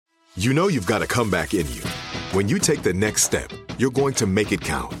You know you've got a comeback in you. When you take the next step, you're going to make it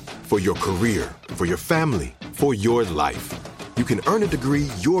count for your career, for your family, for your life. You can earn a degree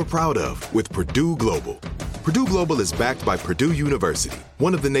you're proud of with Purdue Global. Purdue Global is backed by Purdue University,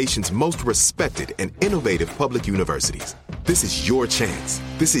 one of the nation's most respected and innovative public universities. This is your chance.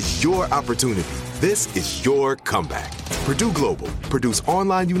 This is your opportunity. This is your comeback. Purdue Global, Purdue's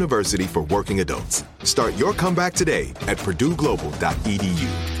online university for working adults. Start your comeback today at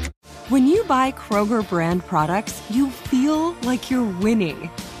purdueglobal.edu. When you buy Kroger brand products, you feel like you're winning.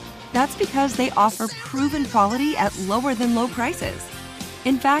 That's because they offer proven quality at lower than low prices.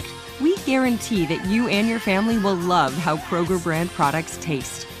 In fact, we guarantee that you and your family will love how Kroger brand products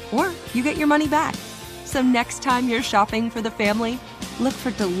taste, or you get your money back. So next time you're shopping for the family, look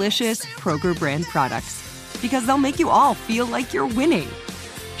for delicious Kroger brand products, because they'll make you all feel like you're winning.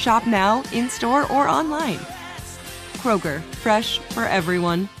 Shop now, in-store, or online. Kroger, fresh for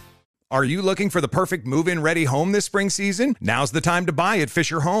everyone. Are you looking for the perfect move-in ready home this spring season? Now's the time to buy at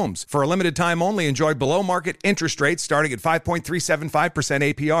Fisher Homes. For a limited time only, enjoy below-market interest rates starting at 5.375%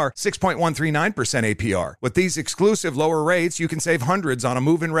 APR, 6.139% APR. With these exclusive lower rates, you can save hundreds on a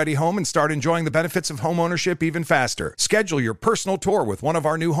move-in ready home and start enjoying the benefits of homeownership even faster. Schedule your personal tour with one of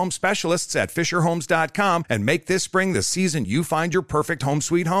our new home specialists at FisherHomes.com and make this spring the season you find your perfect home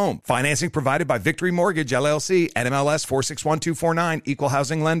sweet home. Financing provided by Victory Mortgage, LLC, NMLS 461249, Equal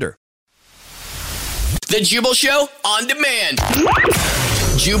Housing Lender. The Jubal Show on demand.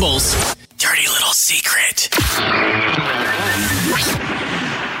 Jubal's dirty little secret.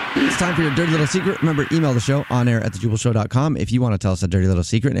 It's time for your dirty little secret. Remember, email the show on air at thejubalshow.com if you want to tell us a dirty little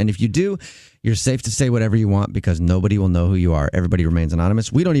secret. And if you do, you're safe to say whatever you want because nobody will know who you are. Everybody remains anonymous.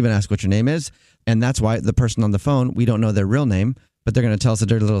 We don't even ask what your name is. And that's why the person on the phone, we don't know their real name, but they're going to tell us a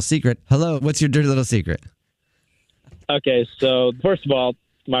dirty little secret. Hello, what's your dirty little secret? Okay, so first of all,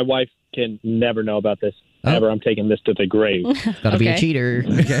 my wife can never know about this. Ever. I'm taking this to the grave. Gotta be a cheater.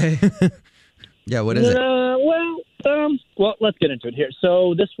 Okay. Yeah, what is it? Well, let's get into it here.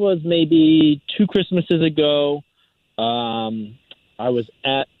 So this was maybe 2 Christmases ago. I was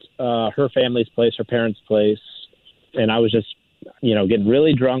at her family's place, her parents' place, and I was just, getting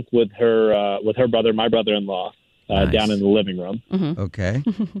really drunk with her brother, my brother-in-law, Nice. down in the living room. Mm-hmm. Okay.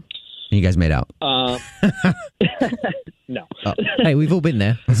 And you guys made out? No. Oh. Hey, we've all been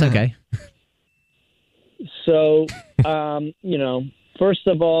there. It's okay. So, first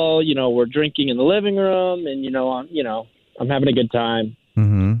of all, we're drinking in the living room, and I'm having a good time.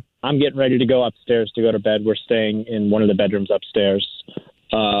 Mm-hmm. I'm getting ready to go upstairs to go to bed. We're staying in one of the bedrooms upstairs.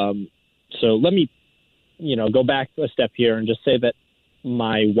 So let me, go back a step here and just say that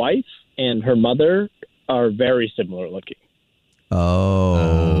my wife and her mother are very similar looking.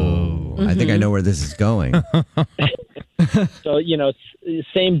 Oh. I think I know where this is going. So,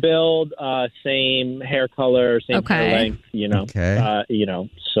 same build, same hair color, same hair length, Okay.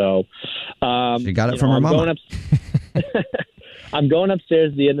 So She got it from her mama. I'm going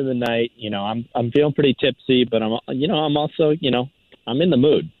upstairs at the end of the night. I'm feeling pretty tipsy, but I'm also, I'm in the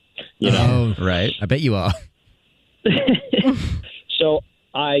mood. Oh, right. I bet you are. So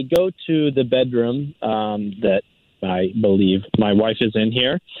I go to the bedroom that I believe my wife is in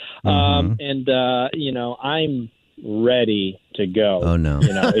here. And I'm ready to go. Oh, no.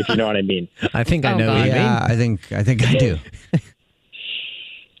 If you know what I mean. I think I know what you mean. Yeah, I think I do.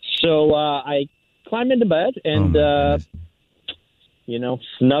 So I climb into bed and,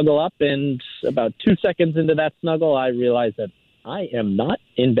 snuggle up. And about 2 seconds into that snuggle, I realize that I am not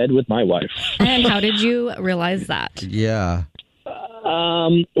in bed with my wife. And how did you realize that? Yeah.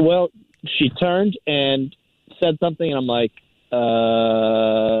 Well, she turned and said something, and I'm like,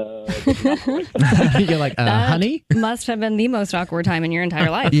 You're like, honey? Must have been the most awkward time in your entire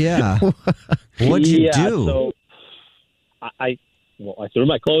life. Yeah. What'd you do? So I threw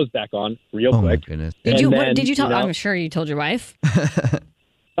my clothes back on real quick. Oh, my goodness. Did you tell? I'm sure you told your wife.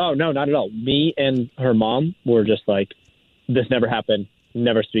 Oh, no, not at all. Me and her mom were just like, this never happened.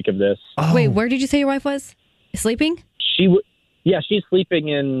 Never speak of this. Oh. Wait, where did you say your wife was? Sleeping? She's sleeping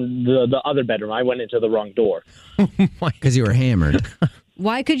in the other bedroom. I went into the wrong door. Because you were hammered.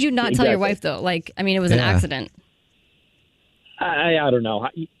 Why could you not tell your wife, though? It was an accident. I don't know.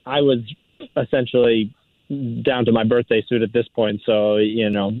 I was essentially down to my birthday suit at this point, so,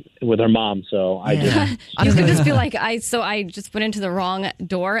 with her mom. So I just... You could just be like, I just went into the wrong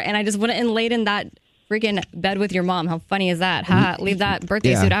door, and I just went and laid in that freaking bed with your mom. How funny is that? Ha, leave that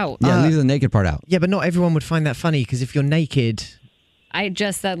birthday suit out. Yeah, leave the naked part out. Yeah, but not everyone would find that funny, because if you're naked... I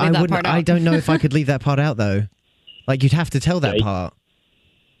just said leave that part out. I don't know if I could leave that part out, though. You'd have to tell that part.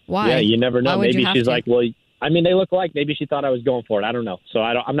 Why? Yeah, you never know. Maybe she's like, well, I mean, they look alike. Maybe she thought I was going for it. I don't know. So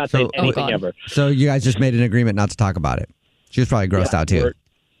I'm not saying anything ever. So you guys just made an agreement not to talk about it. She was probably grossed out too.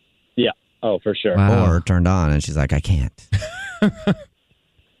 Yeah. Oh, for sure. Wow. Or turned on, and she's like, I can't.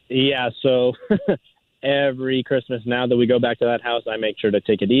 Yeah. So every Christmas now that we go back to that house, I make sure to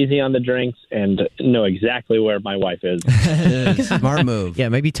take it easy on the drinks and know exactly where my wife is. Smart move. Yeah,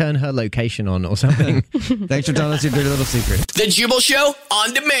 maybe turn her location on or something. Thanks for telling us your dirty little secret. The Jubal Show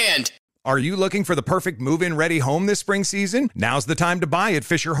on demand. Are you looking for the perfect move-in ready home this spring season? Now's the time to buy at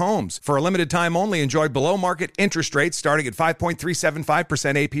Fisher Homes. For a limited time only, enjoy below-market interest rates starting at 5.375%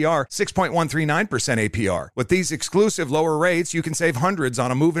 APR, 6.139% APR. With these exclusive lower rates, you can save hundreds on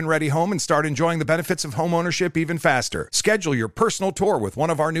a move-in ready home and start enjoying the benefits of home ownership even faster. Schedule your personal tour with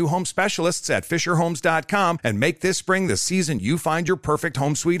one of our new home specialists at FisherHomes.com and make this spring the season you find your perfect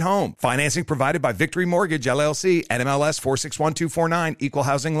home sweet home. Financing provided by Victory Mortgage, LLC, NMLS 461249, Equal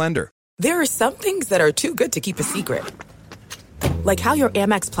Housing Lender. There are some things that are too good to keep a secret. Like how your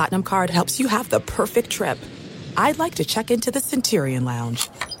Amex Platinum card helps you have the perfect trip. I'd like to check into the Centurion Lounge.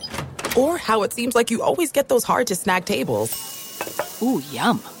 Or how it seems like you always get those hard-to-snag tables. Ooh,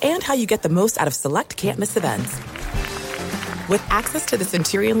 yum. And how you get the most out of select can't-miss events. With access to the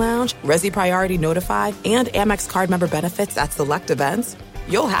Centurion Lounge, Resi Priority Notify, and Amex card member benefits at select events,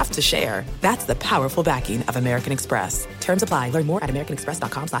 you'll have to share. That's the powerful backing of American Express. Terms apply. Learn more at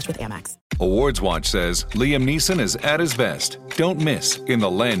americanexpress.com/withAmex. Awards Watch says Liam Neeson is at his best. Don't miss In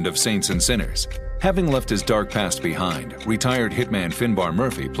the Land of Saints and Sinners. Having left his dark past behind, retired hitman Finbar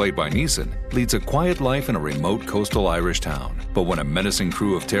Murphy, played by Neeson, leads a quiet life in a remote coastal Irish town. But when a menacing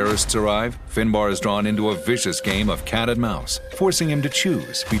crew of terrorists arrive, Finbar is drawn into a vicious game of cat and mouse, forcing him to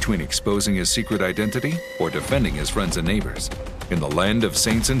choose between exposing his secret identity or defending his friends and neighbors. In the Land of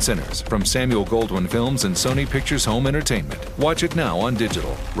Saints and Sinners, from Samuel Goldwyn Films and Sony Pictures Home Entertainment. Watch it now on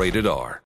digital. Rated R.